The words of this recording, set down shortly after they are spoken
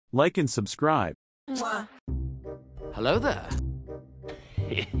like and subscribe. Hello there.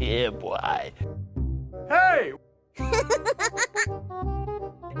 Yeah, boy. Hey!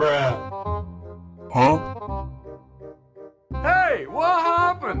 Bruh. Huh? Hey, what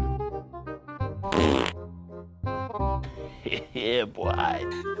happened? Yeah, boy.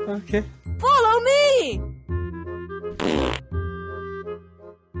 Okay. Follow me!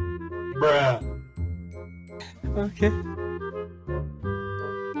 Bruh. Okay.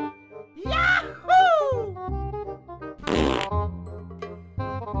 Yahoo!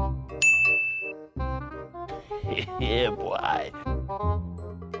 Yeah, boy.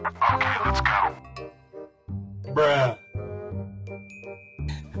 Okay, let's go. Bruh.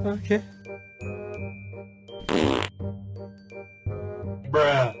 Okay.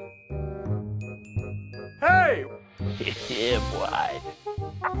 Bruh. Hey! Yeah, boy.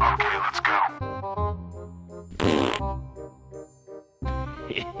 Okay, let's go.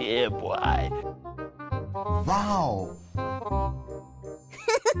 Yeah, boy. Wow.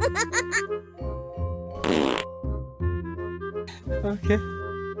 Okay.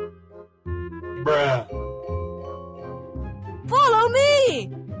 Bruh. Follow me!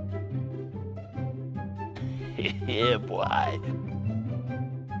 Yeah, boy.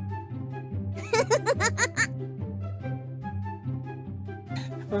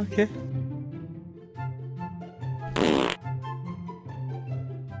 Okay.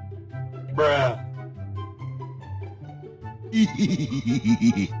 Bruh.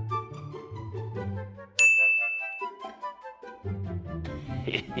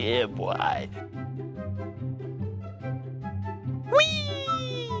 Yeah, boy.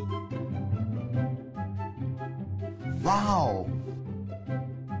 Wow.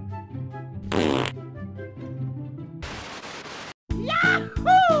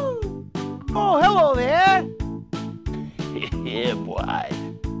 Yahoo! Oh, hello there. Yeah, boy.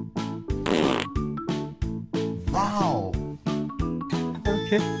 Wow.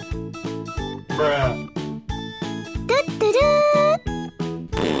 Okay. Bruh.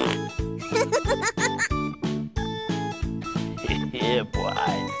 Yeah,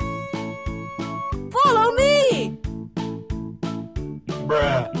 boy. Follow me!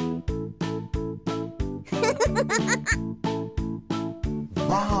 Bruh.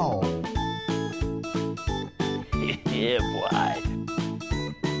 Wow. Yeah, boy.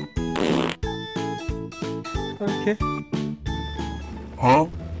 Okay. Huh?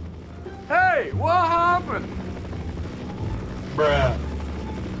 Hey, what happened? Bruh.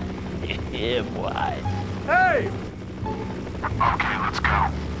 Yeah, boy. Hey! Okay, let's go.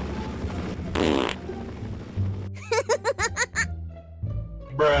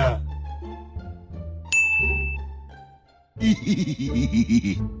 Bruh.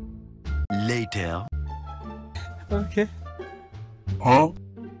 Later. Okay. Huh?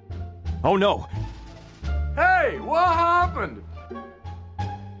 Oh, no. Hey, what happened?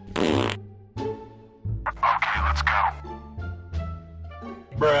 Okay, let's go.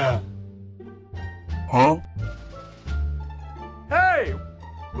 Bruh. Huh? Hey!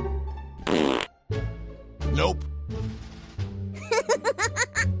 Nope.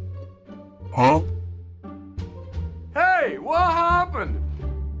 Huh? Hey, what happened?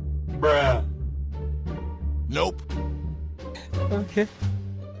 Bruh. Nope. Okay.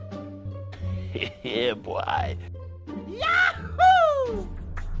 Yeah, boy. Yahoo!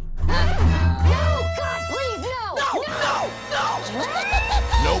 No, God, please, no!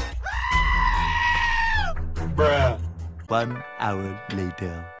 Nope. Bruh. 1 hour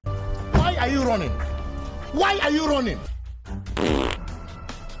later. Why are you running? Why are you running?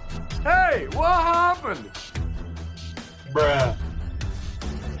 Hey, what happened? Bruh.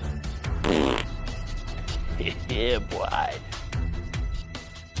 Yeah, boy.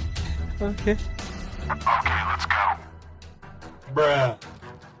 Okay. Okay, let's go. Bruh.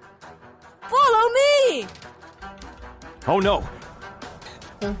 Follow me! Oh, no.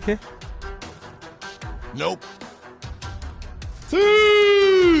 Okay. Nope.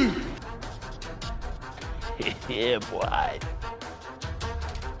 Yeah, boy.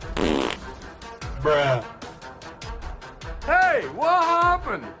 Bruh. Hey, what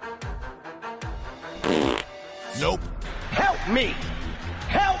happened? Nope. Help me!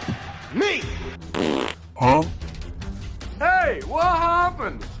 Help me! Huh? Hey, what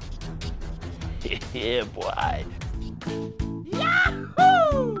happened? Yeah, boy.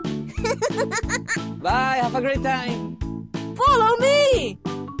 Yahoo! Bye, have a great time. Follow me!